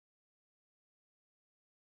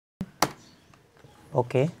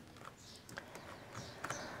ওকে,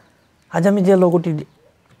 আজ আমি যে লোগোটি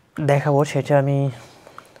দেখাবো সেটা আমি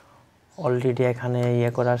অলরেডি এখানে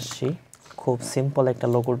করে আসছি। খুব সিম্পল একটা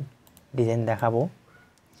লোগো ডিজাইন দেখাবো।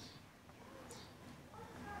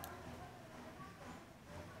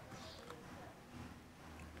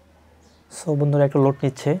 সো বন্ধুরা একটু লোড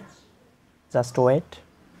নিচ্ছে, জাস্ট ওয়েট।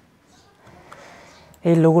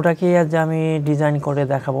 এই লোগোটাকে আজ আমি ডিজাইন করে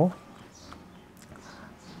দেখাবো।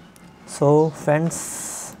 সো ফ্রেন্ডস,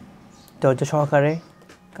 ধৈর্য সহকারে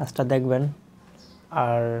কাজটা দেখবেন,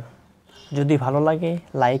 আর যদি ভালো লাগে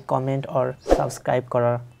লাইক, কমেন্ট আর সাবস্ক্রাইব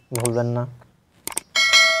করা ভুলবেন না।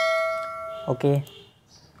 ওকে,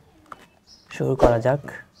 শুরু করা যাক।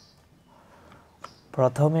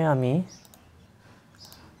 প্রথমে আমি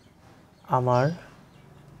আমার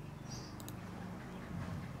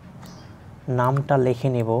নামটা লিখে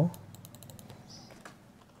নেব।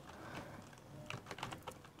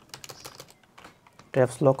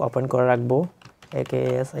 ক্যাপস লক ওপেন করে রাখবো।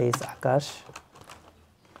 AKS আকাশ,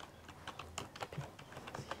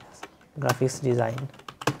 গ্রাফিক্স ডিজাইন।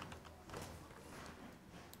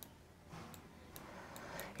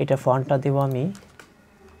 এটা ফন্টটা দেব আমি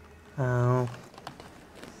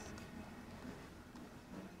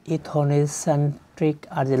ইথোনেসেন্ট্রিক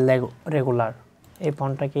আর যে রেগুলার, এই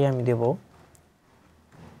ফন্টটাকেই আমি দেব।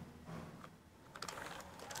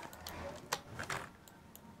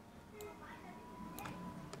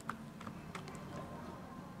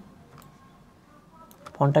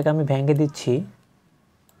 ফন্টটাকে আমি ভেঙে দিচ্ছি।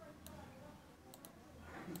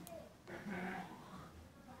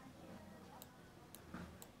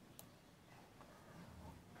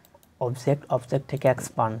 অবজেক্ট থেকে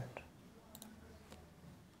এক্সপান্ড।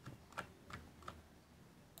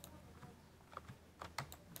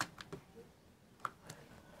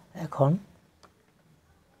 এখন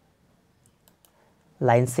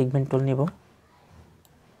লাইন সেগমেন্ট টুল নিব,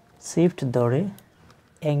 শিফট ধরে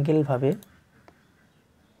অ্যাঙ্গেল ভাবে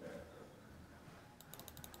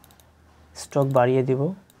স্ট্রোক বাড়িয়ে দিব।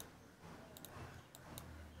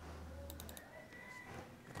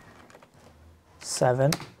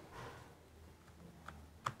 7,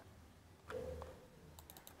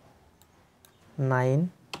 9,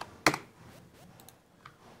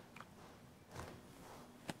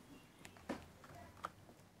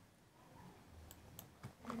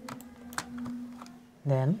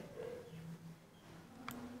 then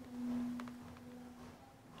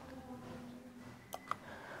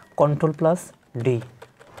Ctrl plus D.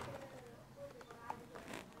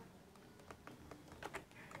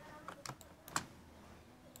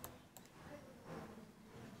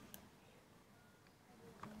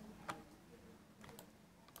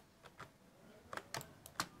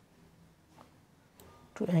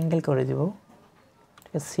 একটু অ্যাঙ্গেল করে দিব,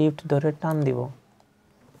 শিফট ধরে টান দিব,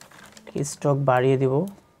 স্ট্রোক বাড়িয়ে দিব।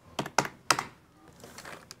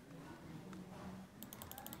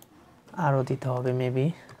 আরও দিতে হবে মেবি,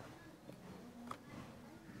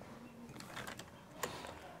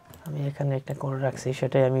 আমি এখানে একটা করে রাখছি,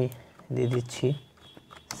 সেটাই আমি দিয়ে দিচ্ছি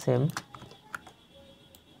সেম।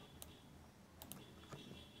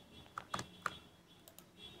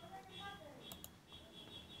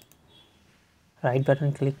 রাইট বাটন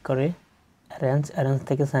ক্লিক করে অ্যারেঞ্জ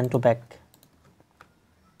থেকে send to back.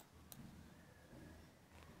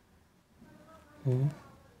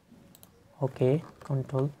 Okay,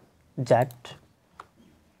 control Z,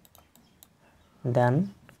 then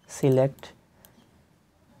select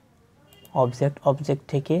object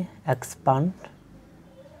থেকে expand.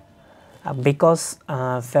 Because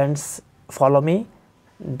friends follow me,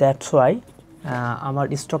 that's why আমার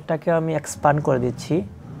স্ট্রোকটাকে আমি এক্সপান্ড করে দিচ্ছি।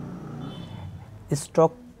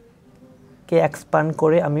 স্ট্রোককে এক্সপান্ড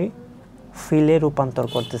করে আমি ফিলে রূপান্তর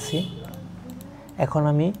করতেছি। এখন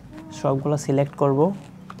আমি সবগুলো সিলেক্ট করব,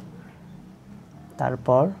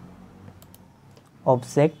 তারপর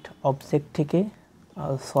অবজেক্ট থেকে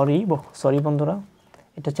সরি বন্ধুরা,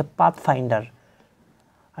 এটা হচ্ছে পাথ ফাইন্ডার,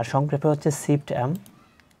 আর সংক্ষেপে হচ্ছে শিফট এম।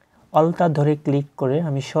 অলটা ধরে ক্লিক করে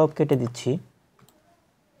আমি সব কেটে দিচ্ছি,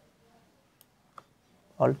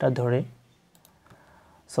 অলটা ধরে।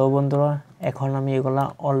 সো বন্ধুরা, এখন আমি এগুলা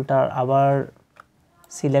অলটার আবার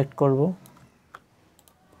সিলেক্ট করব,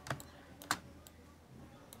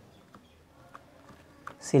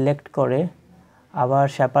 সিলেক্ট করে আবার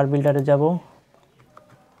শেপার বিল্ডারে যাব,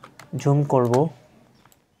 জুম করব,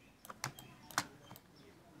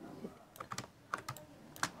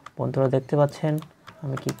 বন্ধুরা দেখতে পাচ্ছেন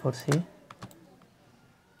আমি কি করছি।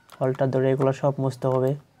 অলটা ধরে এগুলো সব মুছতে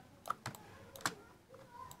হবে।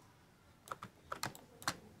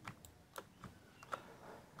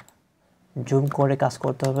 জুম করে কাজ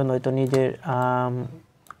করতে হবে, নয়তো নিজের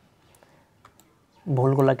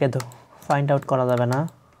ভুলগুলোকে ফাইন্ড আউট করা যাবে না।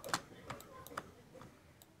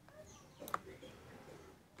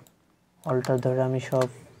 অল্টার ধরে আমি সব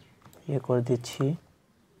করে দিচ্ছি।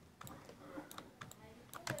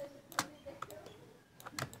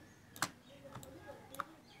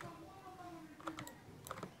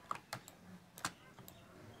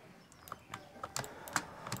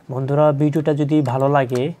 বন্ধুরা, ভিডিওটা যদি ভালো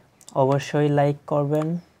লাগে অবশ্যই লাইক করবেন,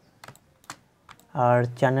 আর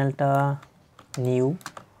চ্যানেলটা নিউ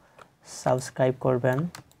সাবস্ক্রাইব করবেন।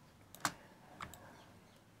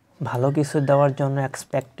 ভালো কিছু দেওয়ার জন্য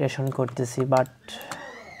এক্সপেকটেশন করতেছি, বাট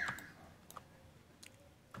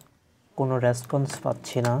কোনো রেসপন্স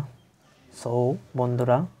পাচ্ছি না। সো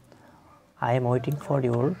বন্ধুরা, I am waiting for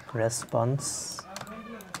your response.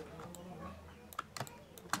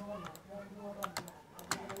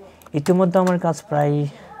 ইতিমধ্যে আমার কাজ প্রায়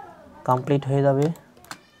কমপ্লিট হয়ে যাবে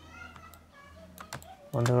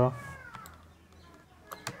বন্ধুরা।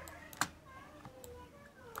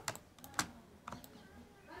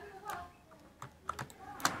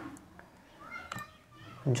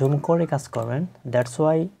 জুম করে কাজ করবেন, দ্যাটস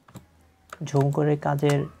ওয়াই জুম করে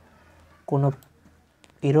কাজের কোনো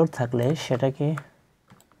এরর থাকলে সেটাকে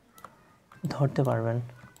ধরতে পারবেন।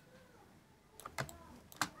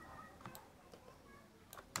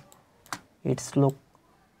 It's look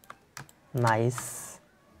nice.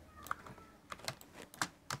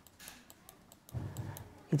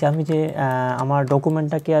 এই যে আমি যে আমার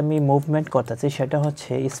ডকুমেন্টটাকে আমি মুভমেন্ট করতেছি, সেটা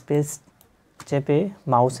হচ্ছে স্পেস চেপে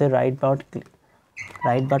মাউসের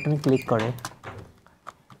রাইট বাটন ক্লিক করে।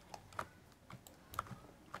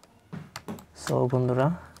 সো বন্ধুরা,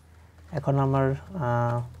 এখন আমার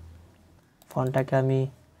ফন্টটাকে আমি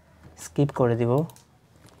স্কিপ করে দিব।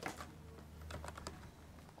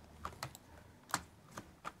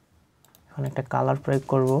 এখন একটা কালার প্রয়োগ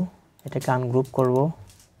করব, এটাকে আনগ্রুপ করব।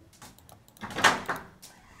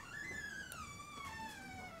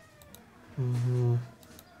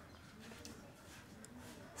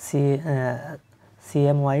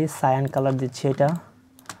 CMY সায়ান কালার দিচ্ছি এটা,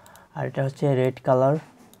 আর এটা হচ্ছে রেড কালার।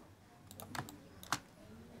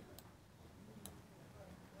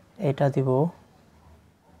 এটা দিব,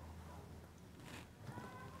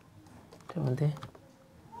 এটার মধ্যে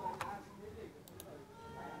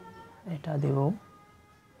এটা দিব,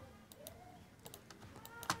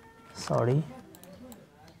 সরি।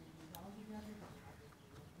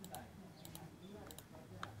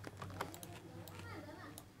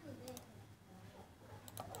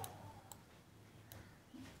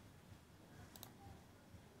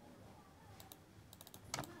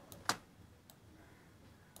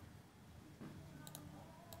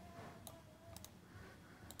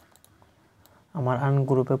 আমার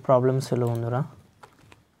আনগ্রুপে প্রবলেম ছিল বন্ধুরা,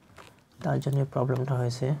 তার জন্য প্রবলেমটা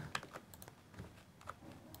হয়েছে।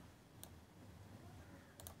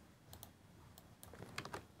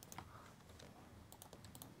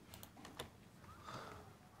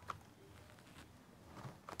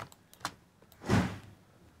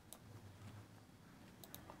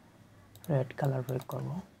 রেড কালার প্রয়োগ করব।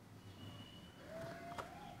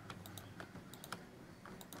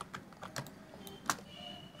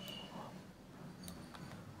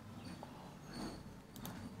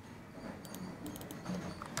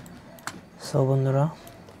 সো বন্ধুরা,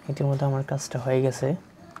 ইতিমধ্যে আমার কাজটা হয়ে গেছে।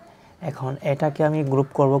 এখন এটাকে আমি গ্রুপ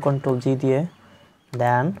করব কন্ট্রোল জি দিয়ে,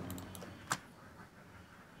 দেন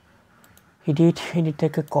এডিট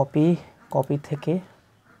থেকে কপি থেকে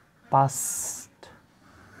পাস্ট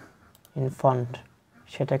ইন ফন্ট,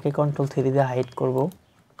 সেটাকে কন্ট্রোল 3 দিয়ে হাইড করব।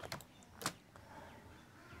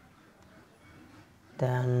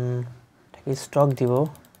 দেন এটাকে স্টক দিব,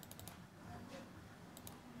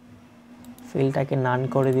 ফিলটাকে নান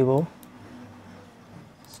করে দিব,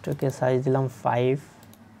 স্ট্রোকের সাইজ দিলাম 5।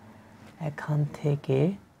 এখান থেকে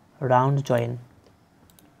রাউন্ড জয়েন,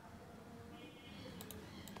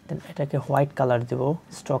 দেন এটাকে হোয়াইট কালার দেব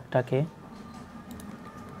স্ট্রোকটাকে।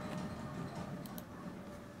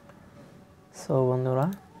 সো বন্ধুরা,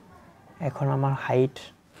 এখন আমার হাইট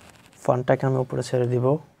ফন্টটাকে আমি উপরে ছেড়ে দিব,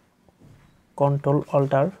 কন্ট্রোল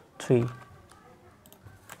অল্টার 3,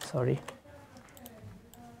 সরি।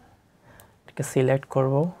 এটাকে সিলেক্ট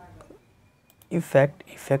করব,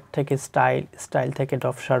 ইফেক্ট থেকে স্টাইল থেকে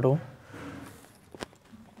ড্রপ শ্যাডো,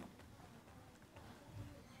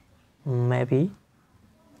 মেবি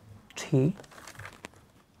 3।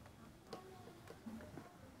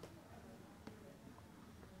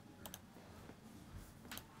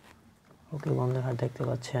 ওকে বন্ধুরা, দেখতে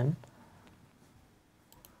পাচ্ছেন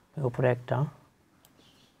উপরে একটা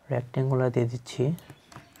রেক্টেঙ্গুলার দিয়ে দিচ্ছি।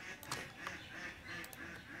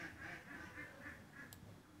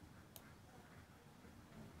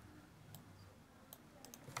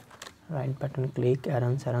 রাইট বাটন ক্লিক,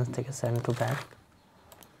 অ্যারেঞ্জ থেকে সেন্ড টু ব্যাক।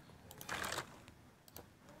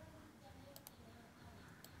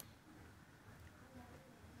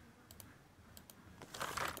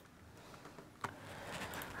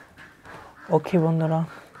 ওকে বন্ধুরা,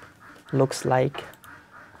 looks like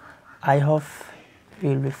I hope you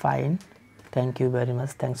will be fine. Thank you very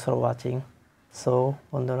much, thanks for watching. So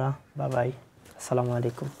বন্ধুরা, বাই বাই, আসসালামু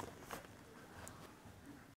আলাইকুম।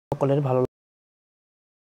 সকলের ভালো